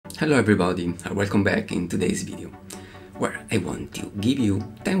Hello everybody, and welcome back in today's video, where I want to give you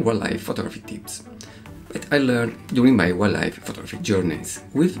 10 wildlife photography tips that I learned during my wildlife photography journeys.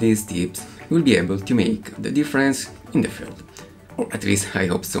 With these tips, you will be able to make the difference in the field, or at least I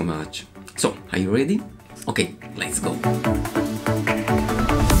hope so much. So, are you ready? Okay, let's go!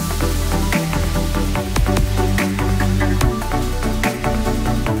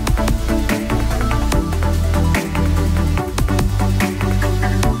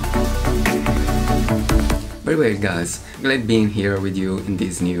 Very well guys, glad being here with you in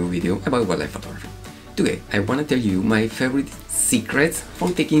this new video about wildlife photography. Today I want to tell you my favorite secrets for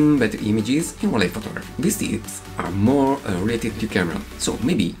taking better images in wildlife photography. These tips are more related to camera, so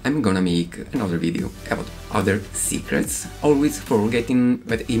maybe I'm gonna make another video about other secrets, always for getting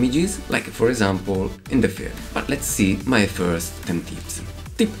better images, like for example in the field. But let's see my first 10 tips.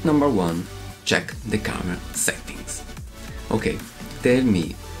 Tip number 1, check the camera settings. Okay, tell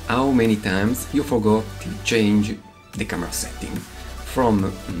me how many times you forgot to change the camera setting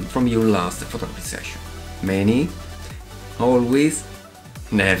from your last photography session? Many? Always?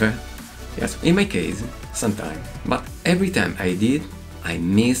 Never? Yes, in my case, sometimes. But every time I did, I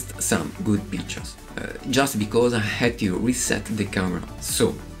missed some good pictures, just because I had to reset the camera.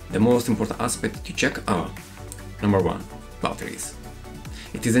 So, the most important aspect to check are: number 1, batteries.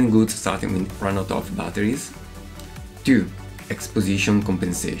 It isn't good starting with run out of batteries. 2, exposition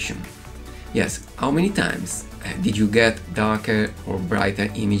compensation. Yes, how many times did you get darker or brighter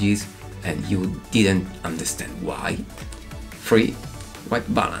images and you didn't understand why? 3, white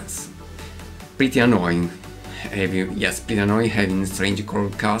balance. Pretty annoying. Pretty annoying having strange color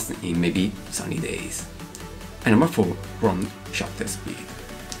cast in maybe sunny days. And number 4, wrong shutter speed.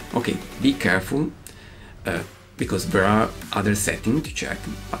 Okay, be careful, because there are other settings to check,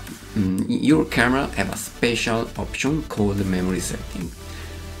 but your camera have a special option called memory setting,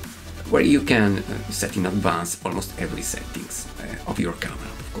 where you can set in advance almost every settings of your camera,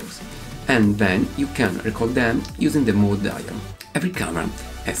 of course, and then you can record them using the mode dial. Every camera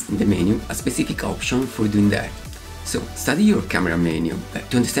has in the menu a specific option for doing that, so study your camera menu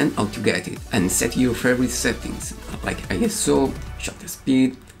to understand how to get it and set your favorite settings like ISO, shutter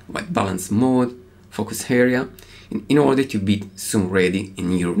speed, white balance mode, focus area, in order to be soon ready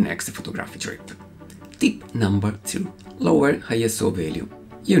in your next photography trip. Tip number 2, lower ISO value.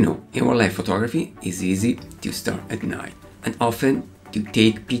 You know, in wildlife photography it's easy to start at night and often to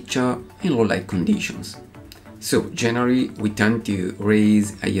take picture in low light conditions. So generally we tend to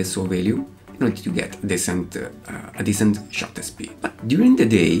raise ISO value in order to get a decent shutter speed. But during the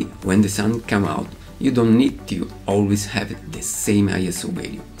day, when the sun comes out, you don't need to always have the same ISO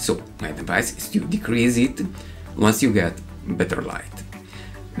value. So my advice is to decrease it once you get better light.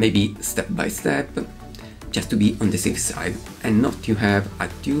 Maybe step by step, just to be on the safe side and not to have a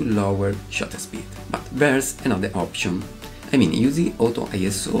too lower shutter speed. But there's another option. I mean, using auto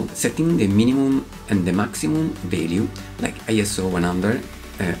ISO, setting the minimum and the maximum value, like ISO 100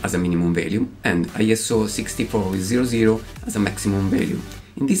 as a minimum value and ISO 6400 as a maximum value.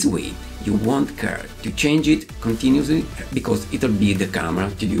 In this way, you won't care to change it continuously because it'll be the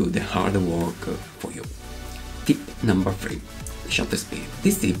camera to do the hard work for you. Tip number 3, shutter speed.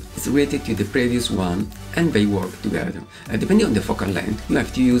 This tip is related to the previous one and they work together. Depending on the focal length, you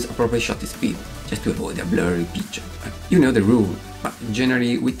have to use a proper shutter speed just to avoid a blurry picture. You know the rule, but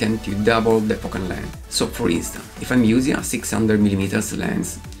generally we tend to double the focal length. So for instance, if I'm using a 600mm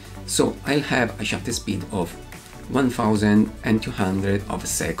lens, so I'll have a shutter speed of 1200 of a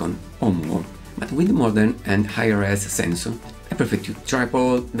second or more. But with modern and high-res sensor, I prefer to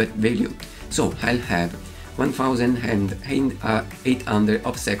triple that value. So I'll have 1800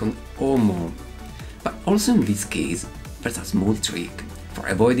 of a second or more. But also in this case, there's a small trick for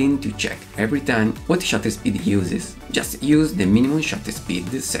avoiding to check every time what shutter speed it uses. Just use the minimum shutter speed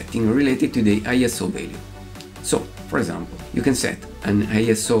setting related to the ISO value. So, for example, you can set an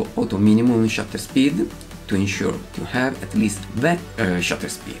ISO auto minimum shutter speed to ensure to have at least that shutter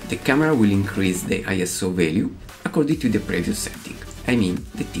speed. The camera will increase the ISO value according to the previous setting. I mean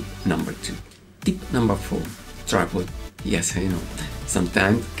the tip number 2. Tip number 4, tripod. Yes, I know,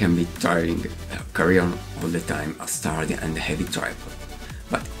 sometimes can be tiring carry on all the time a sturdy and heavy tripod.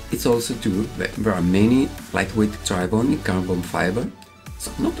 But it's also true that there are many lightweight tripods in carbon fiber,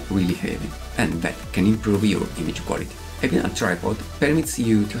 so not really heavy, and that can improve your image quality. Having a tripod permits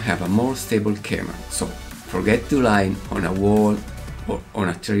you to have a more stable camera, so forget to lie on a wall or on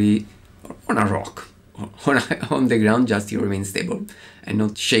a tree or on a rock or on the ground just to remain stable and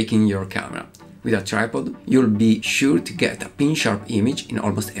not shaking your camera. With a tripod, you'll be sure to get a pin-sharp image in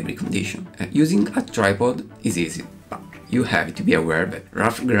almost every condition. Using a tripod is easy, but you have to be aware that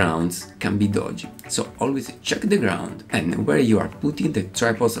rough grounds can be dodgy, so always check the ground and where you are putting the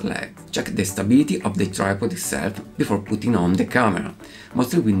tripod's leg. Check the stability of the tripod itself before putting on the camera,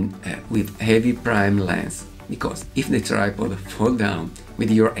 mostly with heavy prime lens, because if the tripod falls down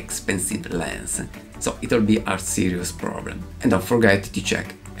with your expensive lens, so it'll be a serious problem. And don't forget to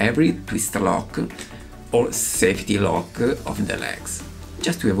check every twist lock or safety lock of the legs,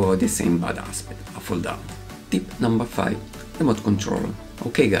 just to avoid the same bad aspect of fall down. Tip number 5. Remote control.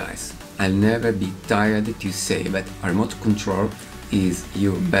 Okay guys, I'll never be tired to say that a remote control is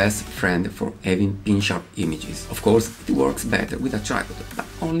your best friend for having pin-sharp images. Of course, it works better with a tripod, but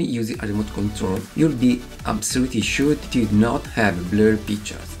only using a remote control you'll be absolutely sure to not have blurry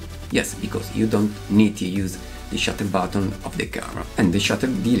pictures. Yes, because you don't need to use the shutter button of the camera and the shutter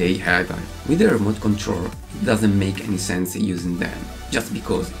delay either. With the remote control, it doesn't make any sense using them, just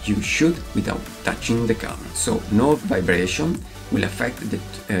because you shoot without touching the camera, so no vibration will affect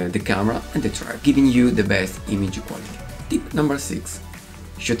the camera and the tripod, giving you the best image quality. Tip number 6.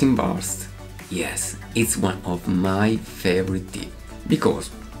 Shooting burst. Yes, it's one of my favorite tips, because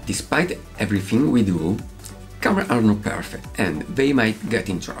despite everything we do, cameras are not perfect and they might get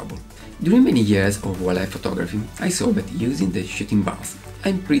in trouble. During many years of wildlife photography, I saw that using the shooting burst,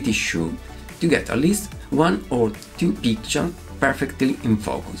 I'm pretty sure to get at least 1 or 2 pictures perfectly in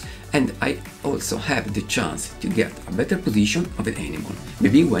focus, and I also have the chance to get a better position of the animal,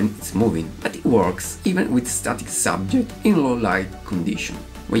 maybe when it's moving, but it works even with static subject in low light condition,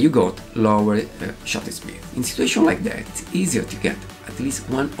 when you got lower shutter speed. In situations like that, it's easier to get at least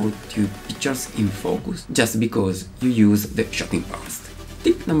 1 or 2 pictures in focus, just because you use the shooting burst.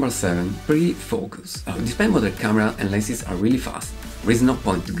 Tip number 7. Pre-focus. Despite modern camera and lenses are really fast, there is no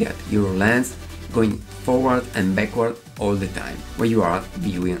point to get your lens going forward and backward all the time when you are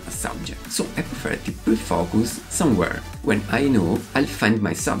viewing a subject. So I prefer to pre-focus somewhere when I know I'll find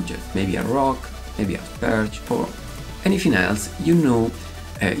my subject, maybe a rock, maybe a perch, or anything else you know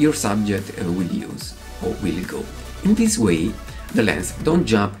your subject will use or will go. In this way, the lens don't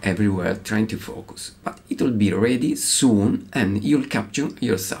jump everywhere trying to focus, but it will be ready soon and you'll capture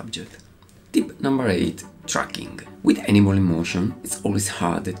your subject. Tip number 8. Tracking. With animal in motion, it's always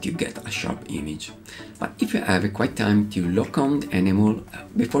hard to get a sharp image, but if you have a quiet time to lock on the animal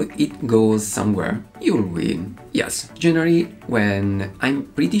before it goes somewhere, you'll win. Yes, generally when I'm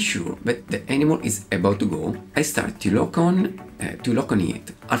pretty sure that the animal is about to go, I start to lock on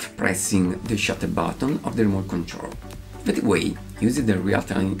it, half pressing the shutter button of the remote control. That way, using the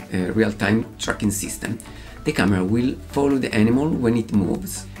real-time tracking system, the camera will follow the animal when it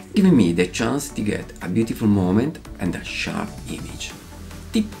moves, giving me the chance to get a beautiful moment and a sharp image.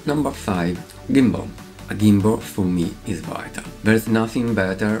 Tip number 5. Gimbal. A gimbal for me is vital. There's nothing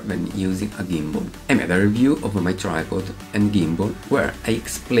better than using a gimbal. I made a review of my tripod and gimbal where I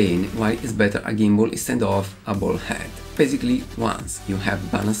explain why it's better a gimbal instead of a ball head. Basically, once you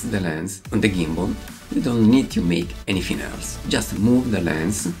have balanced the lens on the gimbal, you don't need to make anything else. Just move the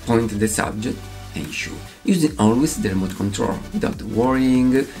lens, point the subject and shoot, using always the remote control without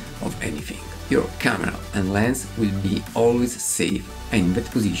worrying of anything. Your camera and lens will be always safe, and in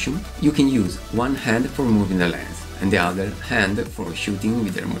that position you can use one hand for moving the lens and the other hand for shooting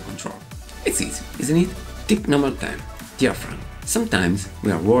with the remote control. It's easy, isn't it? Tip number 10. Diaphragm. Sometimes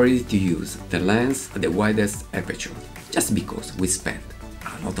we are worried to use the lens at the widest aperture, just because we spent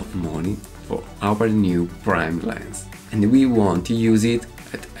a lot of money for our new prime lens, and we want to use it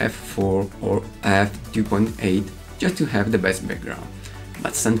at f4 or f2.8 just to have the best background.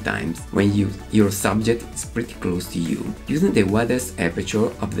 But sometimes, when your subject is pretty close to you, using the widest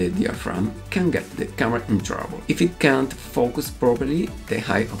aperture of the diaphragm can get the camera in trouble if it can't focus properly the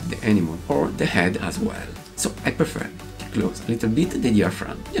height of the animal or the head as well. So I prefer to close a little bit the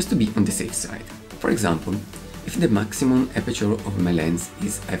diaphragm just to be on the safe side. For example, if the maximum aperture of my lens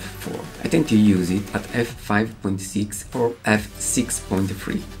is f4, I tend to use it at f5.6 or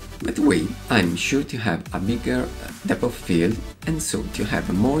f6.3. That way, I'm sure to have a bigger depth of field and so to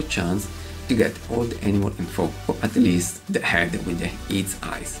have more chance to get all the animal in focus, or at least the head with its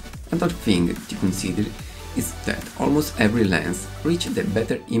eyes. Another thing to consider is that almost every lens reaches the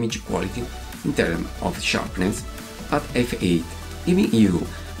better image quality in terms of sharpness at f8, giving you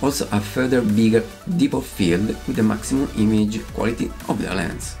also a further bigger depth of field with the maximum image quality of the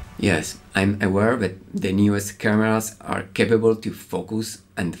lens. Yes, I'm aware that the newest cameras are capable to focus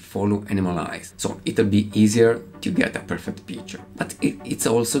and follow animal eyes, so it'll be easier to get a perfect picture. But it's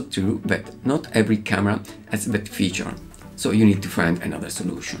also true that not every camera has that feature, so you need to find another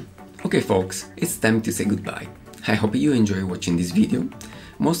solution. Okay folks, it's time to say goodbye. I hope you enjoy watching this video.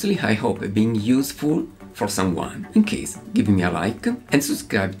 Mostly I hope being useful for someone. In case, give me a like and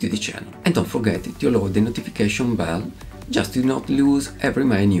subscribe to the channel. And don't forget to allow the notification bell just to not lose every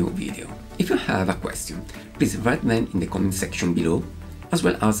my new video. If you have a question, please write them in the comment section below, as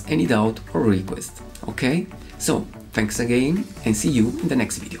well as any doubt or request, okay? So, thanks again and see you in the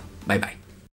next video. Bye bye.